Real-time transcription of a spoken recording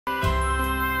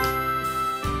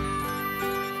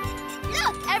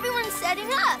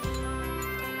setting up.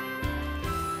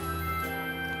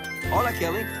 Hola,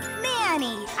 Kelly.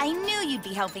 Manny, I knew you'd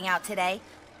be helping out today.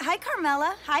 Hi,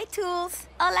 Carmela. Hi, Tools.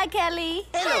 Hola, Kelly.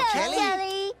 Hello,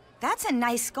 Kelly. That's a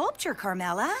nice sculpture,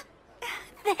 Carmela.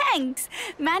 Thanks.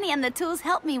 Manny and the tools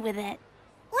helped me with it.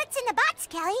 What's in the box,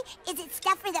 Kelly? Is it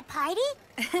stuff for the party?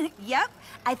 Yep.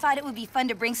 I thought it would be fun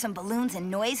to bring some balloons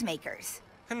and noisemakers.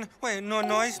 And wait, no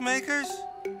noisemakers?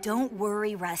 Don't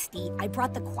worry, Rusty. I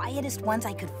brought the quietest ones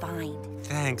I could find.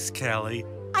 Thanks, Kelly.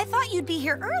 I thought you'd be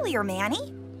here earlier,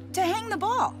 Manny, to hang the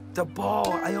ball. The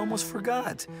ball, I almost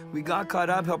forgot. We got caught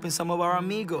up helping some of our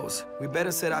amigos. We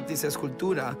better set up this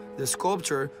escultura, the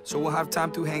sculpture, so we'll have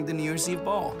time to hang the New Year's Eve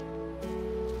ball.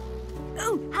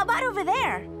 Ooh, how about over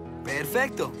there?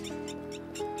 Perfecto.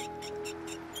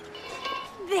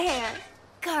 There.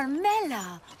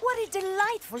 Carmela, what a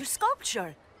delightful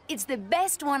sculpture. It's the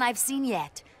best one I've seen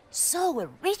yet. So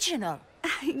original.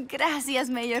 Gracias,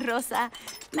 Mayor Rosa.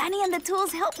 Manny and the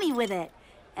tools helped me with it.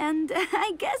 And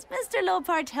I guess Mr.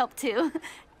 Lopart helped too,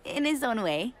 in his own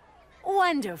way.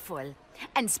 Wonderful.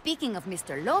 And speaking of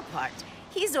Mr. Lopart,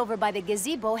 he's over by the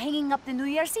gazebo hanging up the New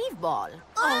Year's Eve ball.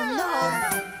 Oh,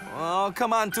 no. Oh,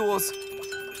 come on, Tools.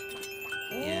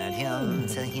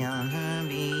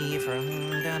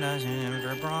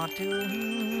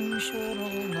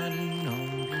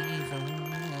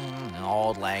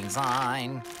 Old Lang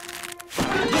Syne.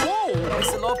 Whoa!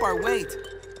 Mr. Lopart, wait.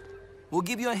 We'll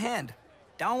give you a hand.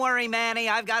 Don't worry, Manny.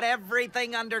 I've got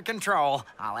everything under control.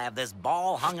 I'll have this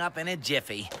ball hung up in a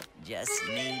jiffy. Just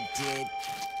need to...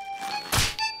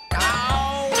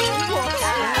 Oh,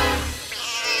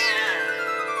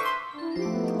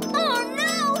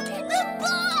 no! The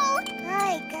ball!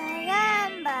 Ay,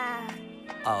 caramba.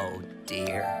 Oh,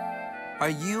 dear. Are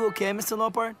you okay, Mr.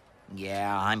 Lopart?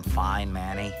 Yeah, I'm fine,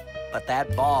 Manny. But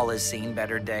that ball has seen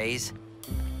better days.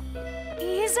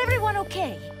 Is everyone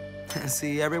okay?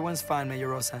 See, everyone's fine, Mayor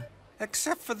Rosa.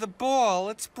 Except for the ball,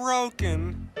 it's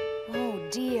broken. Oh,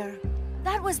 dear.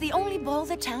 That was the only ball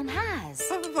the town has.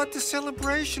 But the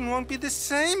celebration won't be the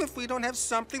same if we don't have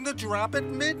something to drop at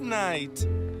midnight.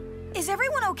 Is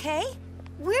everyone okay?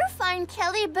 We're fine,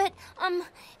 Kelly, but,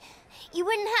 you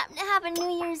wouldn't happen to have a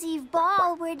New Year's Eve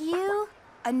ball, would you?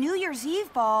 A New Year's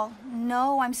Eve ball?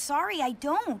 No, I'm sorry, I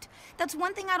don't. That's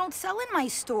one thing I don't sell in my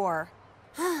store.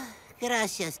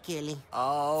 Gracias, Kelly.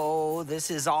 Oh, this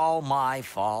is all my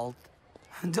fault.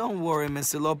 Don't worry,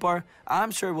 Mr. Lopart. I'm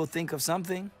sure we'll think of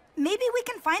something. Maybe we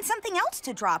can find something else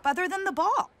to drop other than the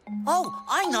ball. Oh,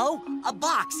 I know. A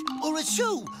box, or a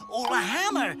shoe, or a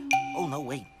hammer. Oh, no,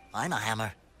 wait. I'm a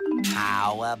hammer.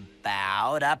 How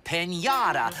about a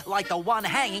piñata, like the one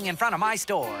hanging in front of my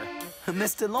store?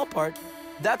 Mr. Lopart,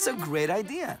 that's a great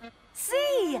idea.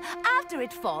 See, after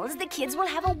it falls, the kids will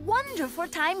have a wonderful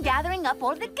time gathering up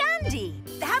all the candy.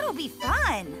 That'll be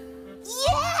fun.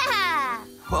 Yeah!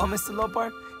 Well, Mr.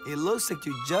 Lopart, it looks like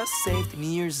you just saved New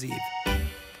Year's Eve.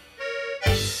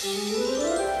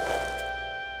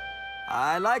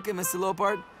 I like it, Mr.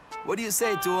 Lopart. What do you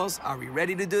say, Tools? Are we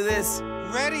ready to do this?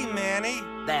 Ready, Manny?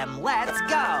 Then let's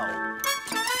go.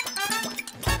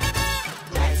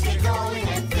 Let's get going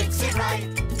and fix it right.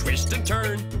 Twist and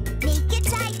turn. Make it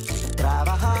tight.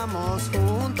 Trabajamos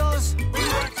juntos. We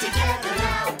work together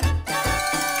now.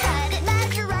 Cut it,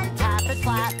 measure, run, tap it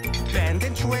flat. Bend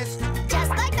and twist. Just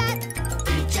like that.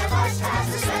 Each of us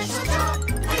has a special job.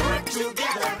 We work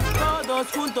together. Todos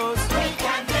juntos. We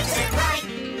can fix it right.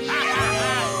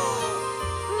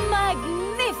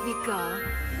 Magnífico.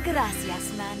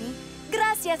 Gracias, Manny.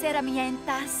 Gracias,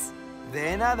 herramientas.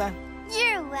 De nada.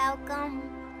 You're welcome.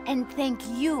 And thank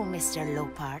you, Mr.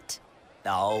 Lopart.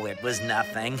 Oh, it was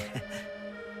nothing.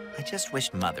 I just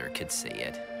wished Mother could see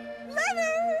it.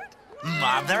 Leonard!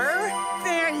 Mother?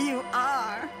 There you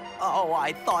are. Oh,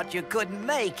 I thought you couldn't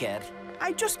make it.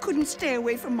 I just couldn't stay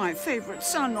away from my favorite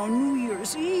son on New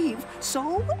Year's Eve.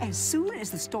 So, as soon as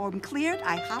the storm cleared,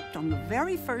 I hopped on the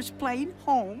very first plane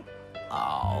home.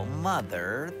 Oh,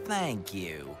 Mother, thank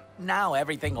you. Now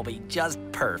everything will be just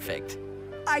perfect.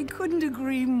 I couldn't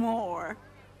agree more.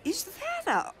 Is that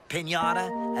a... Piñata?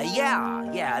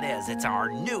 Yeah, it is. It's our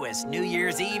newest New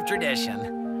Year's Eve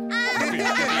tradition.